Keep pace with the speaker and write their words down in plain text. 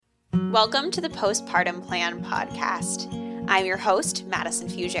Welcome to the Postpartum Plan podcast. I'm your host, Madison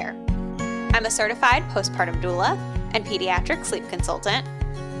Fugere. I'm a certified postpartum doula and pediatric sleep consultant,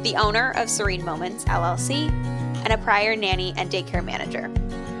 the owner of Serene Moments, LLC, and a prior nanny and daycare manager.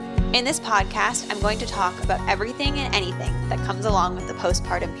 In this podcast, I'm going to talk about everything and anything that comes along with the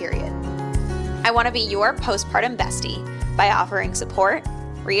postpartum period. I want to be your postpartum bestie by offering support,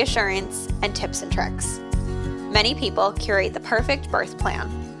 reassurance, and tips and tricks. Many people curate the perfect birth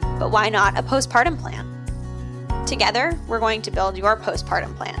plan, but why not a postpartum plan? Together, we're going to build your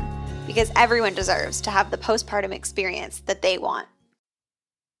postpartum plan because everyone deserves to have the postpartum experience that they want.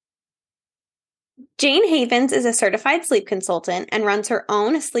 Jane Havens is a certified sleep consultant and runs her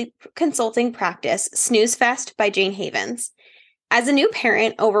own sleep consulting practice, Snooze Fest by Jane Havens. As a new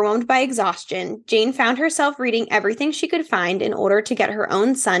parent overwhelmed by exhaustion, Jane found herself reading everything she could find in order to get her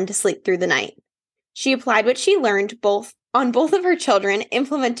own son to sleep through the night. She applied what she learned on both of her children,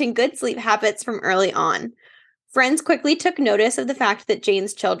 implementing good sleep habits from early on. Friends quickly took notice of the fact that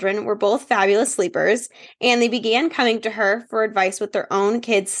Jane's children were both fabulous sleepers, and they began coming to her for advice with their own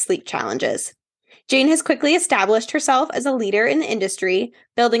kids' sleep challenges. Jane has quickly established herself as a leader in the industry,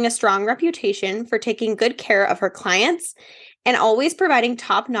 building a strong reputation for taking good care of her clients and always providing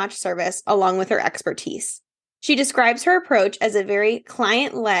top-notch service along with her expertise. She describes her approach as a very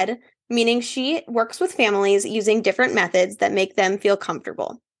client-led, meaning she works with families using different methods that make them feel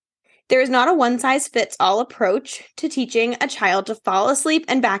comfortable. There is not a one-size-fits-all approach to teaching a child to fall asleep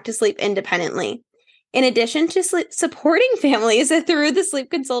and back to sleep independently. In addition to supporting families through the sleep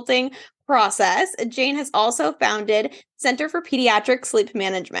consulting process, Jane has also founded Center for Pediatric Sleep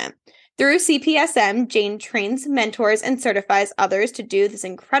Management. Through CPSM, Jane trains, mentors, and certifies others to do this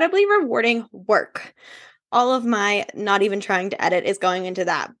incredibly rewarding work. All of my not even trying to edit is going into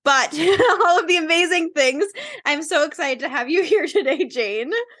that, but all of the amazing things. I'm so excited to have you here today,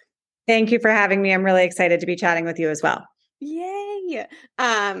 Jane. Thank you for having me. I'm really excited to be chatting with you as well. Yay.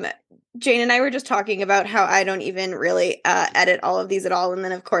 Jane and I were just talking about how I don't even really edit all of these at all. And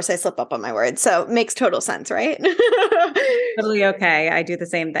then, of course, I slip up on my words. So it makes total sense, right? Totally okay. I do the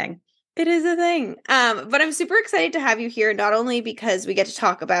same thing. It is a thing. But I'm super excited to have you here, not only because we get to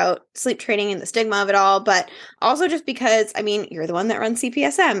talk about sleep training and the stigma of it all, but also just because, you're the one that runs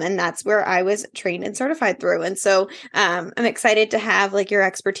CPSM, and that's where I was trained and certified through. And so I'm excited to have your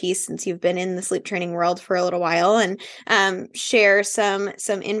expertise, since you've been in the sleep training world for a little while, and share some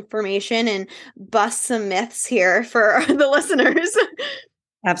information and bust some myths here for the listeners.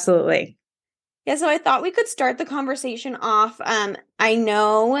 Absolutely. Yeah, so I thought we could start the conversation off. I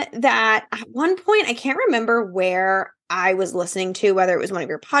know that at one point, I can't remember where I was listening to, whether it was one of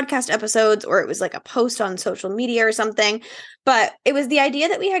your podcast episodes or it was a post on social media or something, but it was the idea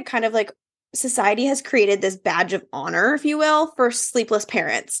that we had kind of society has created this badge of honor, if you will, for sleepless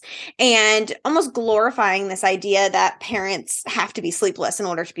parents, and almost glorifying this idea that parents have to be sleepless in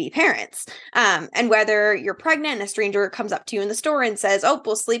order to be parents. And whether you're pregnant and a stranger comes up to you in the store and says, "Oh,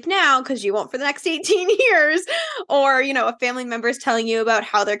 we'll sleep now because you won't for the next 18 years," or, a family member is telling you about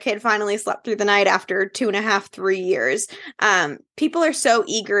how their kid finally slept through the night after 2.5, 3 years. People are so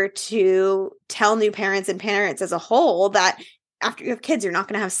eager to tell new parents and parents as a whole that after you have kids, you're not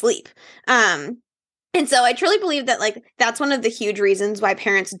going to have sleep. And so I truly believe that that's one of the huge reasons why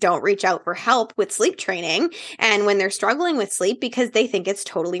parents don't reach out for help with sleep training and when they're struggling with sleep, because they think it's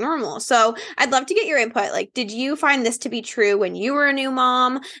totally normal. So I'd love to get your input. Did you find this to be true when you were a new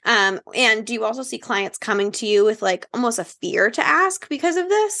mom? And do you also see clients coming to you with almost a fear to ask because of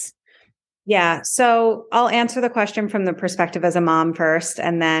this? Yeah. So I'll answer the question from the perspective as a mom first,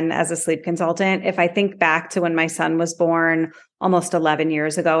 and then as a sleep consultant. If I think back to when my son was born almost 11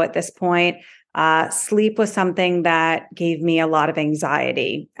 years ago at this point, sleep was something that gave me a lot of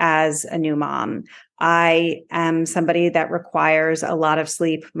anxiety as a new mom. I am somebody that requires a lot of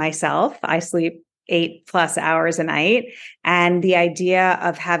sleep myself. I sleep 8+ hours a night. And the idea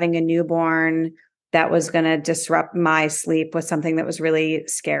of having a newborn that was going to disrupt my sleep was something that was really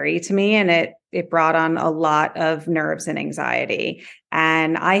scary to me. And it brought on a lot of nerves and anxiety.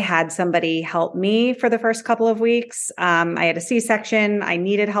 And I had somebody help me for the first couple of weeks. I had a C-section. I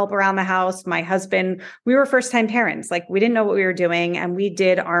needed help around the house. My husband, we were first-time parents. We didn't know what we were doing. And we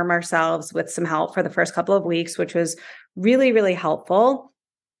did arm ourselves with some help for the first couple of weeks, which was really, really helpful.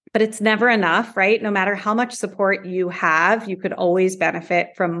 But it's never enough, right? No matter how much support you have, you could always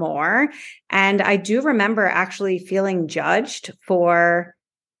benefit from more. And I do remember actually feeling judged for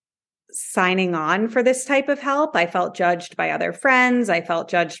signing on for this type of help. I felt judged by other friends. I felt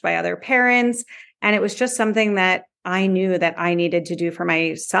judged by other parents. And it was just something that I knew that I needed to do for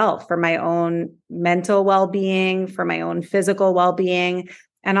myself, for my own mental well-being, for my own physical well-being,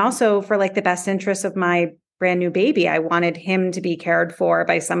 And also for like the best interests of my brand new baby. I wanted him to be cared for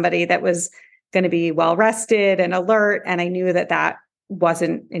by somebody that was going to be well rested and alert. And I knew that that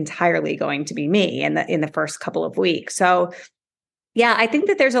wasn't entirely going to be me in the first couple of weeks. So yeah, I think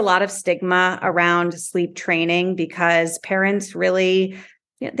that there's a lot of stigma around sleep training because parents really,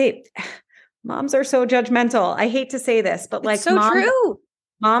 they moms are so judgmental. I hate to say this, but It's like so true.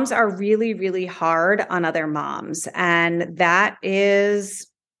 moms are really, really hard on other moms. And that's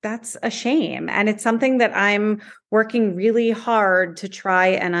a shame. And it's something that I'm working really hard to try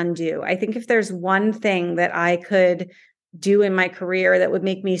and undo. I think if there's one thing that I could do in my career that would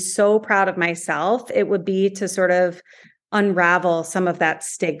make me so proud of myself, it would be to sort of unravel some of that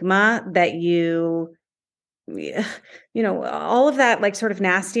stigma that all of that like sort of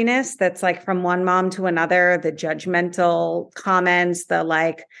nastiness that's like from one mom to another, the judgmental comments, the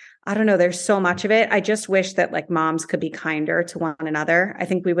like, I don't know, there's so much of it. I just wish that like moms could be kinder to one another. I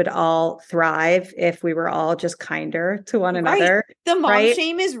think we would all thrive if we were all just kinder to one Right. another. The mom right?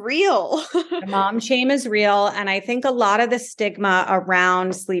 shame is real. The mom shame is real. And I think a lot of the stigma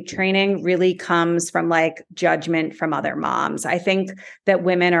around sleep training really comes from like judgment from other moms. I think that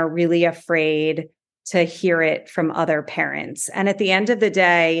women are really afraid to hear it from other parents. And at the end of the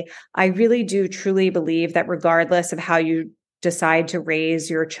day, I really do truly believe that regardless of how you decide to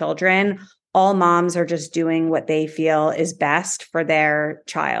raise your children, all moms are just doing what they feel is best for their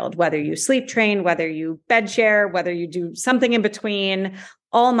child, whether you sleep train, whether you bed share, whether you do something in between.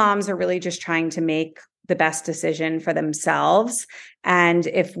 All moms are really just trying to make the best decision for themselves. And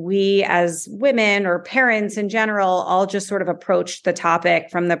if we as women or parents in general all just sort of approach the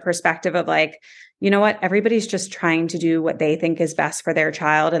topic from the perspective of like, you know what, everybody's just trying to do what they think is best for their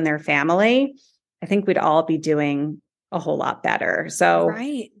child and their family, I think we'd all be doing a whole lot better. So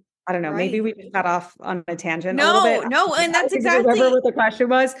Right. I don't know, maybe we got off on a tangent a little bit. No, and that's I exactly remember what the question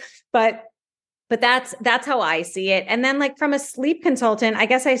was, but that's how I see it. And then like from a sleep consultant, I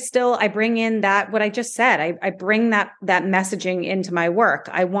guess I bring in that, what I just said, I bring that messaging into my work.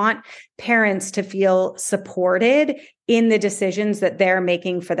 I want parents to feel supported in the decisions that they're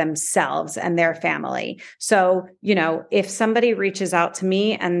making for themselves and their family. So, if somebody reaches out to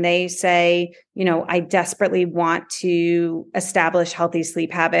me and they say, I desperately want to establish healthy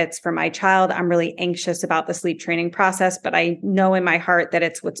sleep habits for my child. I'm really anxious about the sleep training process, but I know in my heart that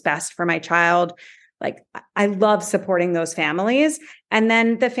it's what's best for my child. Like, I love supporting those families. And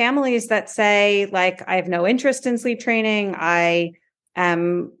then the families that say, like, I have no interest in sleep training. I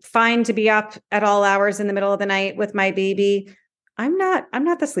am fine to be up at all hours in the middle of the night with my baby. I'm not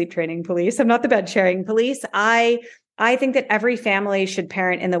the sleep training police. I'm not the bed sharing police. I think that every family should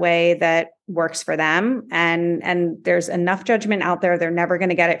parent in the way that works for them. And there's enough judgment out there. They're never going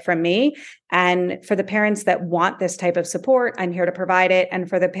to get it from me. And for the parents that want this type of support, I'm here to provide it. And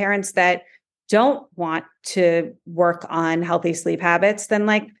for the parents that don't want to work on healthy sleep habits, then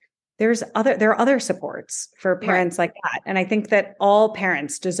like there are other supports for parents like that. And I think that all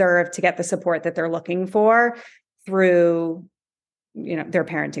parents deserve to get the support that they're looking for through, their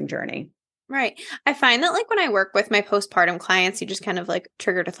parenting journey. Right. I find that like when I work with my postpartum clients, you just kind of like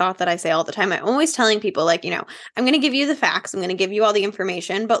triggered a thought that I say all the time. I'm always telling people like, I'm going to give you the facts. I'm going to give you all the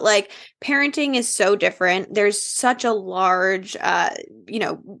information, but like parenting is so different. There's such a large,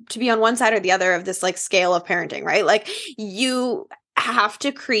 to be on one side or the other of this like scale of parenting, right? Like you have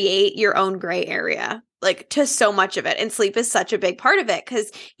to create your own gray area, like to so much of it. And sleep is such a big part of it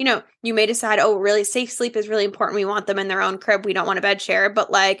because, you may decide, oh, really safe sleep is really important. We want them in their own crib. We don't want a bed share, but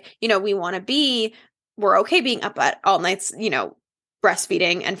like, we're okay being up at all nights,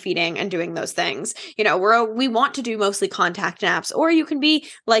 breastfeeding and feeding and doing those things. We want to do mostly contact naps, or you can be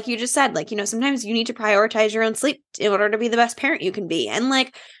like you just said, like, sometimes you need to prioritize your own sleep in order to be the best parent you can be. And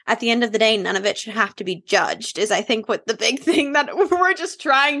like at the end of the day, none of it should have to be judged is I think what the big thing that we're just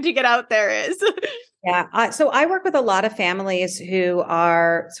trying to get out there is. Yeah. So I work with a lot of families who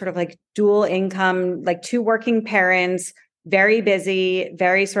are sort of like dual income, like two working parents, very busy,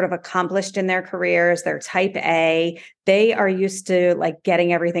 very sort of accomplished in their careers. They're type A. They are used to like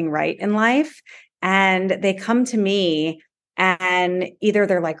getting everything right in life. And they come to me and either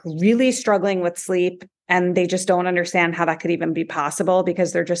they're like really struggling with sleep and they just don't understand how that could even be possible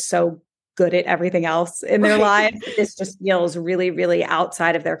because they're just so good at everything else in their lives. This just feels really, really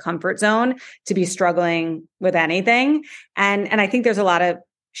outside of their comfort zone to be struggling with anything. And I think there's a lot of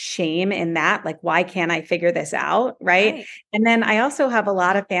shame in that. Like, why can't I figure this out? Right. Right. And then I also have a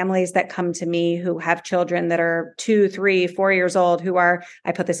lot of families that come to me who have children that are 2, 3, 4 years old, who are,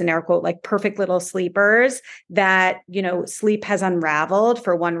 I put this in air quote, like perfect little sleepers that, sleep has unraveled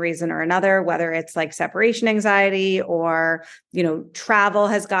for one reason or another, whether it's like separation anxiety or, travel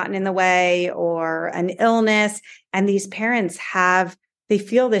has gotten in the way or an illness. And these parents they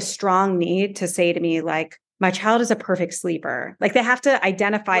feel this strong need to say to me, like, my child is a perfect sleeper. Like they have to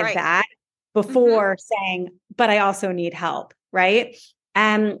identify Right. that before saying, but I also need help. Right.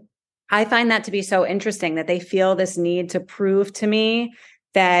 And I find that to be so interesting that they feel this need to prove to me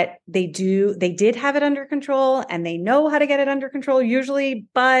that they did have it under control and they know how to get it under control usually,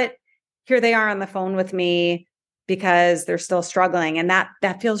 but here they are on the phone with me because they're still struggling. And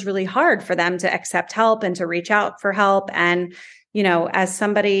that feels really hard for them to accept help and to reach out for help. And as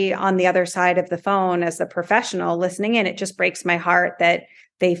somebody on the other side of the phone, as a professional listening in, it just breaks my heart that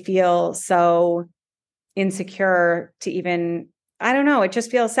they feel so insecure to even, I don't know, it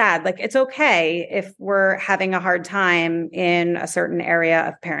just feels sad. Like it's okay if we're having a hard time in a certain area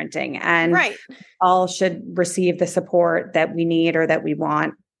of parenting, and Right. all should receive the support that we need or that we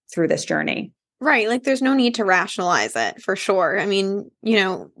want through this journey. Right. Like there's no need to rationalize it for sure. I mean,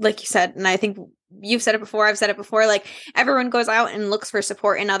 like you said, and I think you've said it before, I've said it before, like everyone goes out and looks for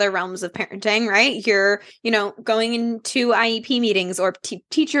support in other realms of parenting, right? You're, going into IEP meetings or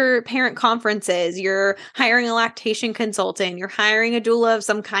teacher parent conferences, you're hiring a lactation consultant, you're hiring a doula of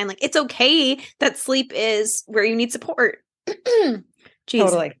some kind. Like it's okay that sleep is where you need support. Jeez.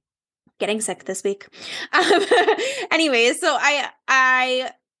 Totally. Getting sick this week. Anyways, so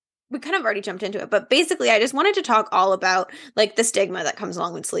we kind of already jumped into it, but basically I just wanted to talk all about like the stigma that comes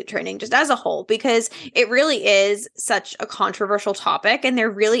along with sleep training just as a whole, because it really is such a controversial topic and there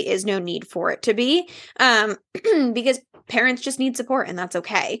really is no need for it to be, because parents just need support and that's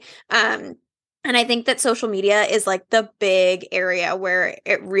okay. And I think that social media is like the big area where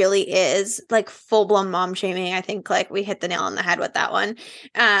it really is like full blown mom shaming. I think like we hit the nail on the head with that one.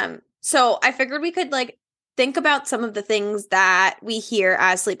 So I figured we could like think about some of the things that we hear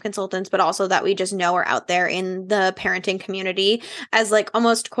as sleep consultants, but also that we just know are out there in the parenting community as like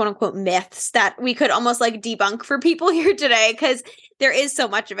almost quote unquote myths that we could almost like debunk for people here today, because there is so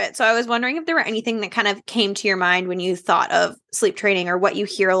much of it. So I was wondering if there were anything that kind of came to your mind when you thought of sleep training, or what you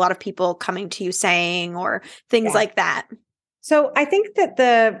hear a lot of people coming to you saying, or things like that. So I think that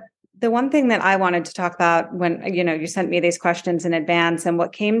the one thing that I wanted to talk about when, you sent me these questions in advance, and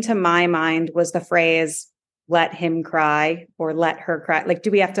what came to my mind was the phrase, let him cry or let her cry. Like,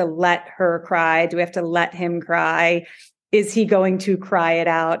 do we have to let her cry? Do we have to let him cry? Is he going to cry it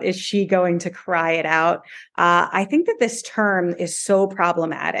out? Is she going to cry it out? I think that this term is so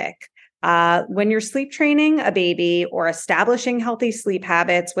problematic. When you're sleep training a baby or establishing healthy sleep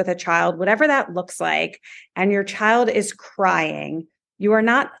habits with a child, whatever that looks like, and your child is crying, you are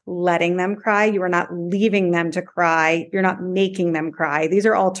not letting them cry. You are not leaving them to cry. You're not making them cry. These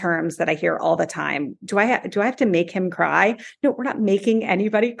are all terms that I hear all the time. Do I have to make him cry? No, we're not making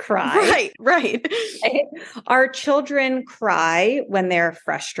anybody cry. Right. Our children cry when they're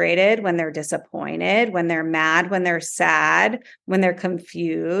frustrated, when they're disappointed, when they're mad, when they're sad, when they're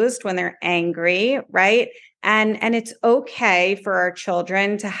confused, when they're angry, right? And it's okay for our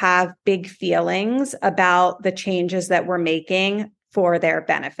children to have big feelings about the changes that we're making for their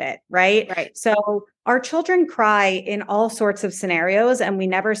benefit, right? Right. So our children cry in all sorts of scenarios, and we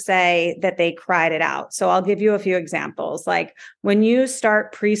never say that they cried it out. So I'll give you a few examples. Like when you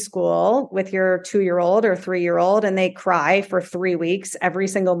start preschool with your 2-year-old or 3-year-old and they cry for 3 weeks every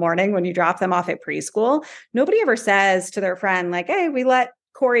single morning when you drop them off at preschool, nobody ever says to their friend, like, hey, we let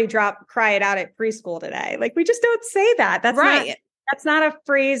Corey cry it out at preschool today. Like we just don't say that. That's not a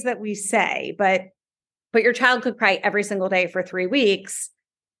phrase that we say, but your child could cry every single day for 3 weeks,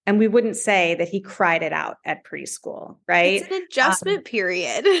 and we wouldn't say that he cried it out at preschool, right? It's an adjustment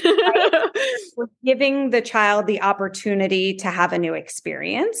period. Right? We're giving the child the opportunity to have a new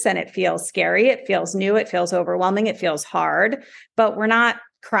experience, and it feels scary. It feels new. It feels overwhelming. It feels hard, but we're not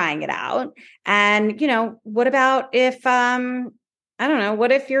crying it out. And, what about if, I don't know,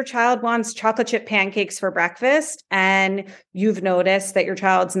 what if your child wants chocolate chip pancakes for breakfast and you've noticed that your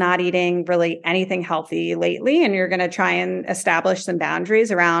child's not eating really anything healthy lately, and you're going to try and establish some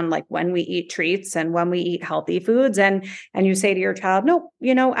boundaries around like when we eat treats and when we eat healthy foods, and you say to your child, no,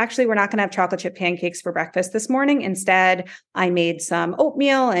 actually we're not going to have chocolate chip pancakes for breakfast this morning. Instead, I made some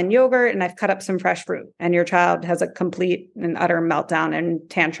oatmeal and yogurt and I've cut up some fresh fruit. And your child has a complete and utter meltdown and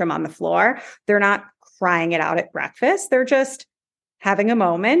tantrum on the floor. They're not crying it out at breakfast. They're just having a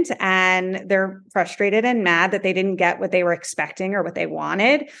moment and they're frustrated and mad that they didn't get what they were expecting or what they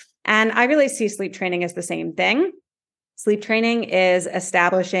wanted. And I really see sleep training as the same thing. Sleep training is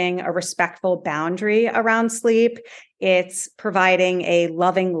establishing a respectful boundary around sleep. It's providing a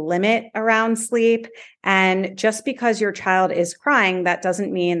loving limit around sleep. And just because your child is crying, that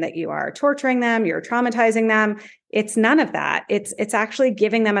doesn't mean that you are torturing them, you're traumatizing them. It's none of that. It's actually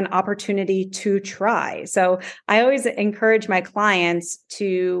giving them an opportunity to try. So I always encourage my clients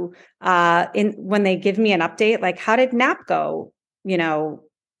to, when they give me an update, like, how did nap go?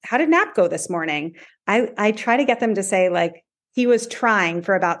 How did nap go this morning? I try to get them to say, like, he was trying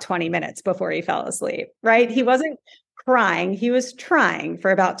for about 20 minutes before he fell asleep, right? He wasn't crying. He was trying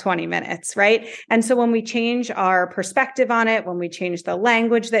for about 20 minutes, right? And so when we change our perspective on it, when we change the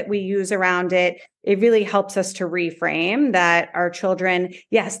language that we use around it, it really helps us to reframe that our children,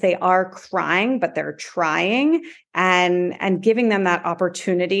 yes, they are crying, but they're trying, and giving them that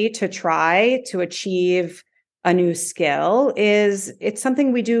opportunity to try to achieve a new skill it's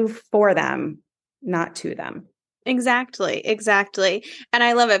something we do for them, not to them. Exactly. And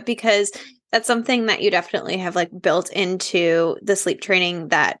I love it because that's something that you definitely have like built into the sleep training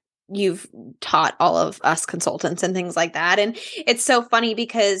that you've taught all of us consultants and things like that. And it's so funny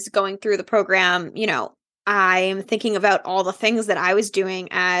because going through the program, I'm thinking about all the things that I was doing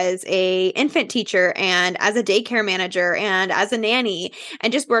as a infant teacher and as a daycare manager and as a nanny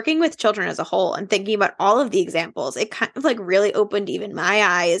and just working with children as a whole and thinking about all of the examples. It kind of like really opened even my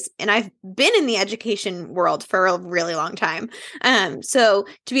eyes. And I've been in the education world for a really long time. So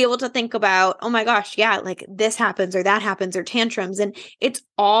to be able to think about, oh my gosh, yeah, like this happens or that happens or tantrums, and it's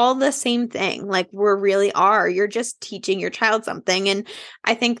all the same thing. Like you're just teaching your child something. And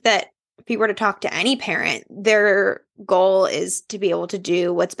I think that if you were to talk to any parent, their goal is to be able to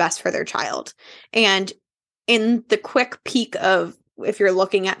do what's best for their child. And in the quick peek of, if you're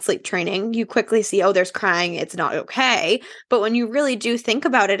looking at sleep training, you quickly see, oh, there's crying, it's not okay. But when you really do think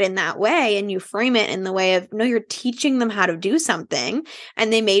about it in that way and you frame it in the way of, no, you're teaching them how to do something,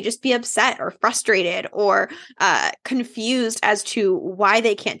 and they may just be upset or frustrated or confused as to why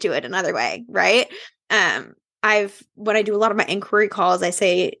they can't do it another way, right? When I do a lot of my inquiry calls, I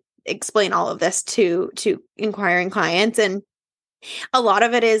say, explain all of this to inquiring clients, and a lot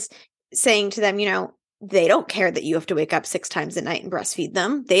of it is saying to them, they don't care that you have to wake up 6 times a night and breastfeed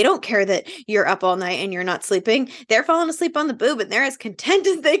them. They don't care that you're up all night and you're not sleeping. They're falling asleep on the boob and they're as content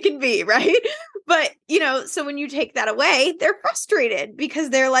as they can be, right? But, so when you take that away, they're frustrated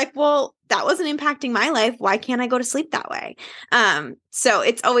because they're like, well, that wasn't impacting my life. Why can't I go to sleep that way? So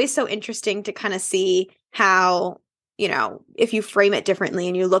it's always so interesting to kind of see how, if you frame it differently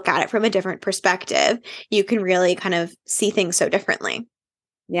and you look at it from a different perspective, you can really kind of see things so differently.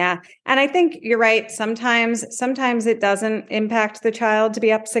 Yeah. And I think you're right. Sometimes it doesn't impact the child to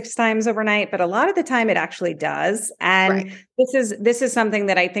be up 6 times overnight, but a lot of the time it actually does. And right. This is something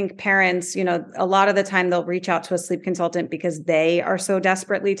that I think parents, a lot of the time they'll reach out to a sleep consultant because they are so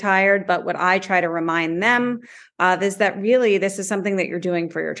desperately tired. But what I try to remind them of is that really this is something that you're doing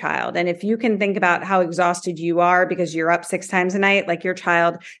for your child. And if you can think about how exhausted you are because you're up 6 times a night, like your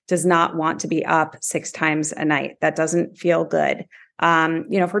child does not want to be up 6 times a night. That doesn't feel good.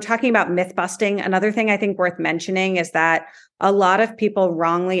 If we're talking about myth busting, another thing I think worth mentioning is that a lot of people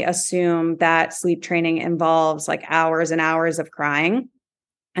wrongly assume that sleep training involves like hours and hours of crying.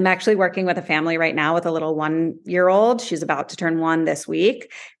 I'm actually working with a family right now with a little 1-year-old. She's about to turn 1 this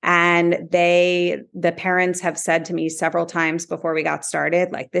week. And the parents have said to me several times before we got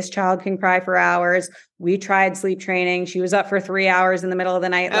started, like, this child can cry for hours. We tried sleep training. She was up for 3 hours in the middle of the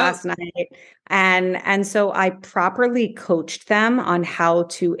night last night. And so I properly coached them on how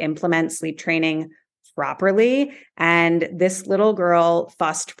to implement sleep training properly. And this little girl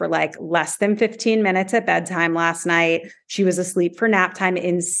fussed for like less than 15 minutes at bedtime last night. She was asleep for nap time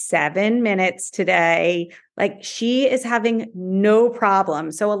in 7 minutes today. Like, she is having no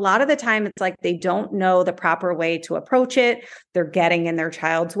problem. So a lot of the time it's like they don't know the proper way to approach it. They're getting in their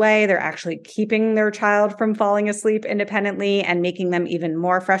child's way. They're actually keeping their child from falling asleep independently and making them even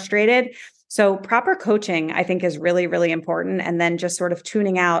more frustrated. So proper coaching, I think, is really, really important. And then just sort of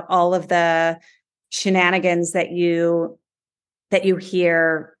tuning out all of the shenanigans that you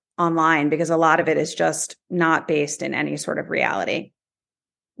hear online, because a lot of it is just not based in any sort of reality.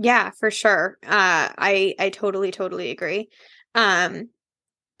 Yeah, for sure. I totally agree.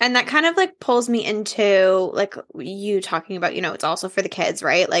 And that kind of like pulls me into like you talking about, it's also for the kids,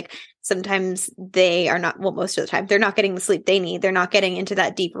 right? Like sometimes they are not, well, most of the time they're not getting the sleep they need. They're not getting into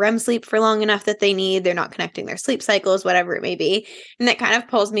that deep REM sleep for long enough that they need. They're not connecting their sleep cycles, whatever it may be. And that kind of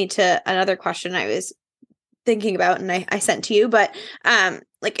pulls me to another question I was thinking about and I sent to you. But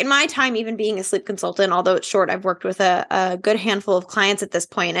like in my time, even being a sleep consultant, although it's short, I've worked with a good handful of clients at this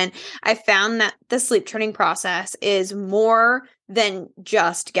point, and I found that the sleep training process is more than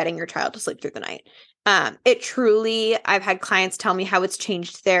just getting your child to sleep through the night. It truly, I've had clients tell me how it's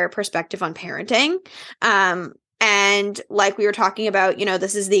changed their perspective on parenting. And like we were talking about,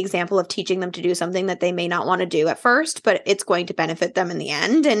 this is the example of teaching them to do something that they may not want to do at first, but it's going to benefit them in the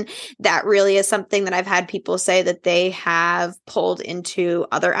end. And that really is something that I've had people say that they have pulled into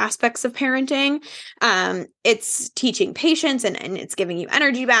other aspects of parenting. It's teaching patience and it's giving you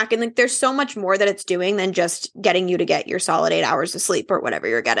energy back. And like there's so much more that it's doing than just getting you to get your solid 8 hours of sleep or whatever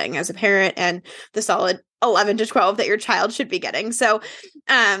you're getting as a parent and the solid 11 to 12 that your child should be getting. So,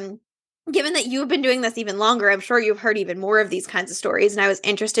 given that you've been doing this even longer, I'm sure you've heard even more of these kinds of stories. And I was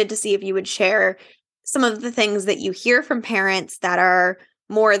interested to see if you would share some of the things that you hear from parents that are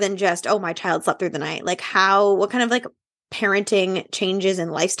more than just, oh, my child slept through the night. Like what kind of like parenting changes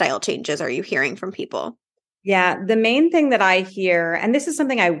and lifestyle changes are you hearing from people? Yeah, the main thing that I hear, and this is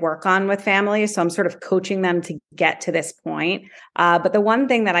something I work on with families, so I'm sort of coaching them to get to this point. But the one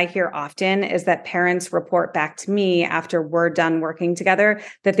thing that I hear often is that parents report back to me after we're done working together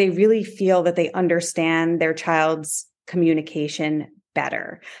that they really feel that they understand their child's communication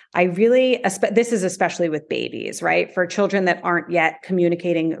better. This is especially with babies, right? For children that aren't yet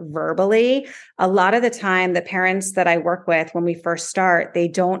communicating verbally, a lot of the time, the parents that I work with when we first start, they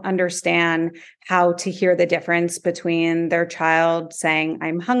don't understand how to hear the difference between their child saying,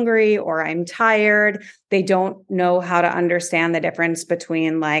 I'm hungry or I'm tired. They don't know how to understand the difference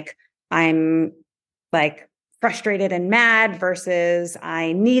between like, I'm like, frustrated and mad versus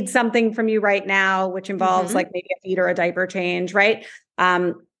I need something from you right now, which involves like maybe a feed or a diaper change, right?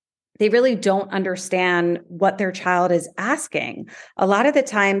 They really don't understand what their child is asking. A lot of the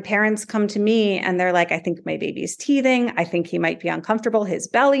time, parents come to me and they're like, I think my baby's teething. I think he might be uncomfortable. His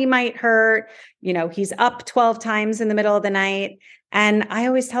belly might hurt. He's up 12 times in the middle of the night. And I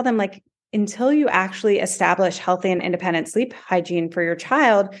always tell them, like, until you actually establish healthy and independent sleep hygiene for your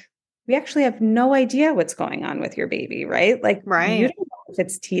child, we actually have no idea what's going on with your baby, right? Like, you don't know if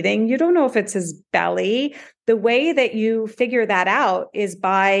it's teething. You don't know if it's his belly. The way that you figure that out is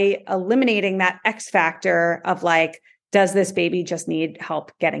by eliminating that X factor of like, does this baby just need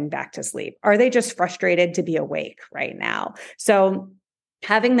help getting back to sleep? Are they just frustrated to be awake right now? So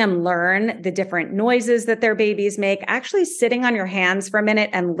having them learn the different noises that their babies make, actually sitting on your hands for a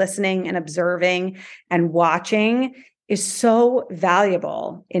minute and listening and observing and watching is so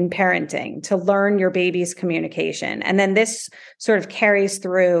valuable in parenting to learn your baby's communication. And then this sort of carries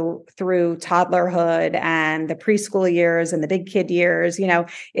through toddlerhood and the preschool years and the big kid years.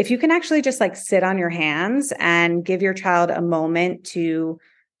 If you can actually just like sit on your hands and give your child a moment to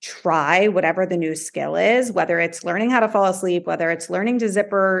try whatever the new skill is, whether it's learning how to fall asleep, whether it's learning to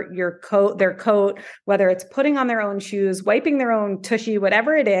zipper their coat, whether it's putting on their own shoes, wiping their own tushy,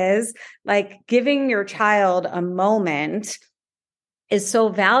 whatever it is, like giving your child a moment is so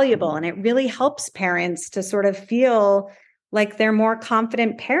valuable. And it really helps parents to sort of feel like they're more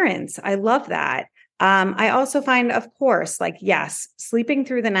confident parents. I love that. I also find, of course, like, yes, sleeping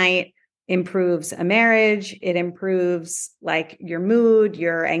through the night improves a marriage. It improves like your mood,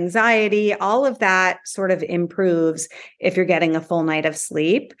 your anxiety, all of that sort of improves if you're getting a full night of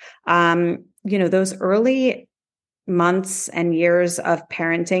sleep. Those early months and years of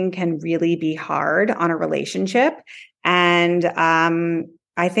parenting can really be hard on a relationship. And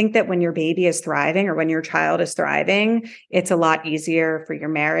I think that when your baby is thriving or when your child is thriving, it's a lot easier for your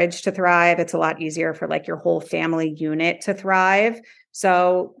marriage to thrive. It's a lot easier for like your whole family unit to thrive.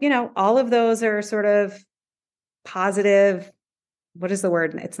 So, all of those are sort of positive. What is the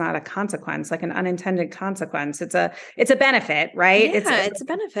word? It's not a consequence, like an unintended consequence. It's a benefit, right? Yeah, it's a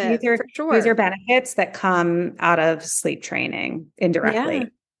benefit for sure. These are benefits that come out of sleep training indirectly.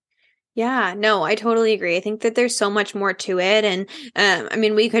 Yeah, no, I totally agree. I think that there's so much more to it.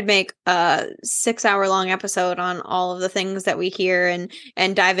 And we could make a 6 hour long episode on all of the things that we hear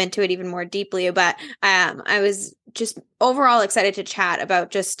and dive into it even more deeply. But I was just overall excited to chat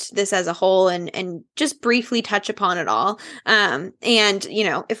about just this as a whole and just briefly touch upon it all.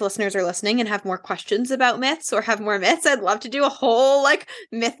 If listeners are listening and have more questions about myths or have more myths, I'd love to do a whole like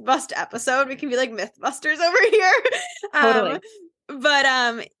myth bust episode. We can be like myth busters over here. Totally. But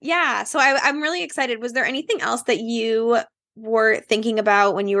so I'm really excited. Was there anything else that you were thinking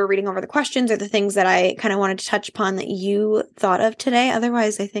about when you were reading over the questions or the things that I kind of wanted to touch upon that you thought of today?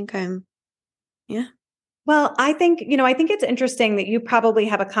 Otherwise, I think yeah. Well, I think it's interesting that you probably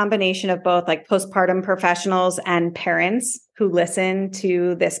have a combination of both like postpartum professionals and parents who listen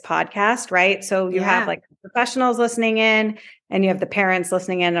to this podcast, right? So you have like professionals listening in and you have the parents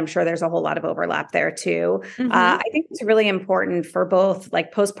listening in. I'm sure there's a whole lot of overlap there too. I think it's really important for both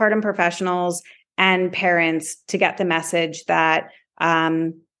like postpartum professionals and parents to get the message that,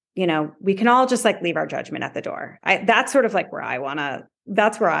 we can all just like leave our judgment at the door. That's sort of like where I want to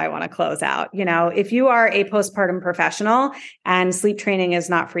close out. If you are a postpartum professional and sleep training is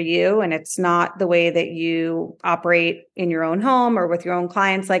not for you and it's not the way that you operate in your own home or with your own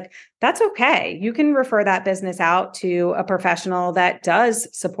clients, like that's okay. You can refer that business out to a professional that does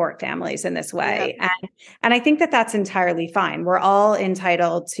support families in this way. Yep. And I think that that's entirely fine. We're all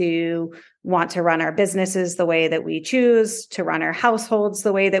entitled to want to run our businesses the way that we choose, to run our households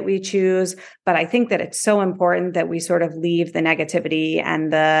the way that we choose. But I think that it's so important that we sort of leave the negativity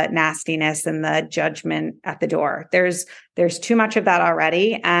and the nastiness and the judgment at the door. There's too much of that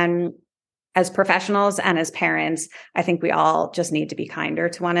already. And as professionals and as parents, I think we all just need to be kinder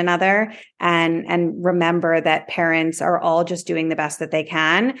to one another and remember that parents are all just doing the best that they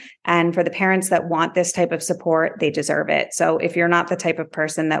can. And for the parents that want this type of support, they deserve it. So if you're not the type of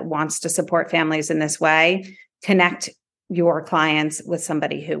person that wants to support families in this way, connect your clients with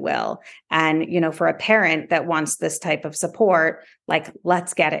somebody who will. And, for a parent that wants this type of support, like,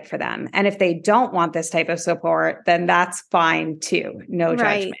 let's get it for them. And if they don't want this type of support, then that's fine too. No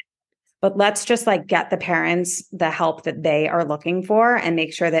judgment. But let's just like get the parents the help that they are looking for and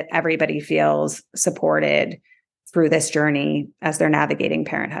make sure that everybody feels supported through this journey as they're navigating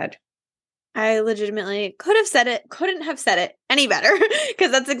parenthood. I legitimately couldn't have said it any better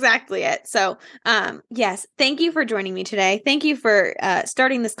because that's exactly it. So, yes, thank you for joining me today. Thank you for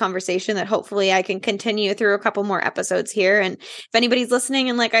starting this conversation that hopefully I can continue through a couple more episodes here. And if anybody's listening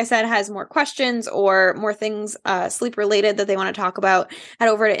and like I said, has more questions or more things sleep related that they want to talk about, head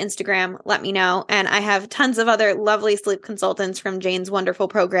over to Instagram, let me know. And I have tons of other lovely sleep consultants from Jane's wonderful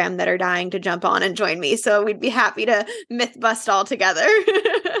program that are dying to jump on and join me. So we'd be happy to myth bust all together.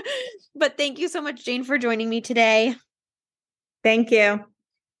 But thank you so much, Jane, for joining me today. Thank you.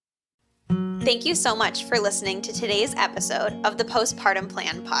 Thank you so much for listening to today's episode of the Postpartum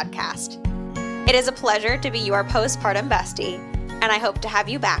Plan podcast. It is a pleasure to be your postpartum bestie, and I hope to have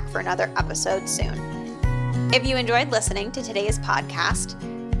you back for another episode soon. If you enjoyed listening to today's podcast,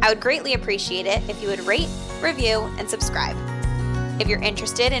 I would greatly appreciate it if you would rate, review, and subscribe. If you're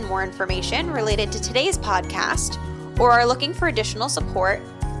interested in more information related to today's podcast or are looking for additional support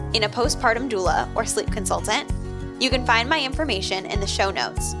in a postpartum doula or sleep consultant, you can find my information in the show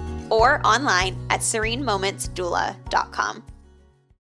notes or online at serenemomentsdoula.com.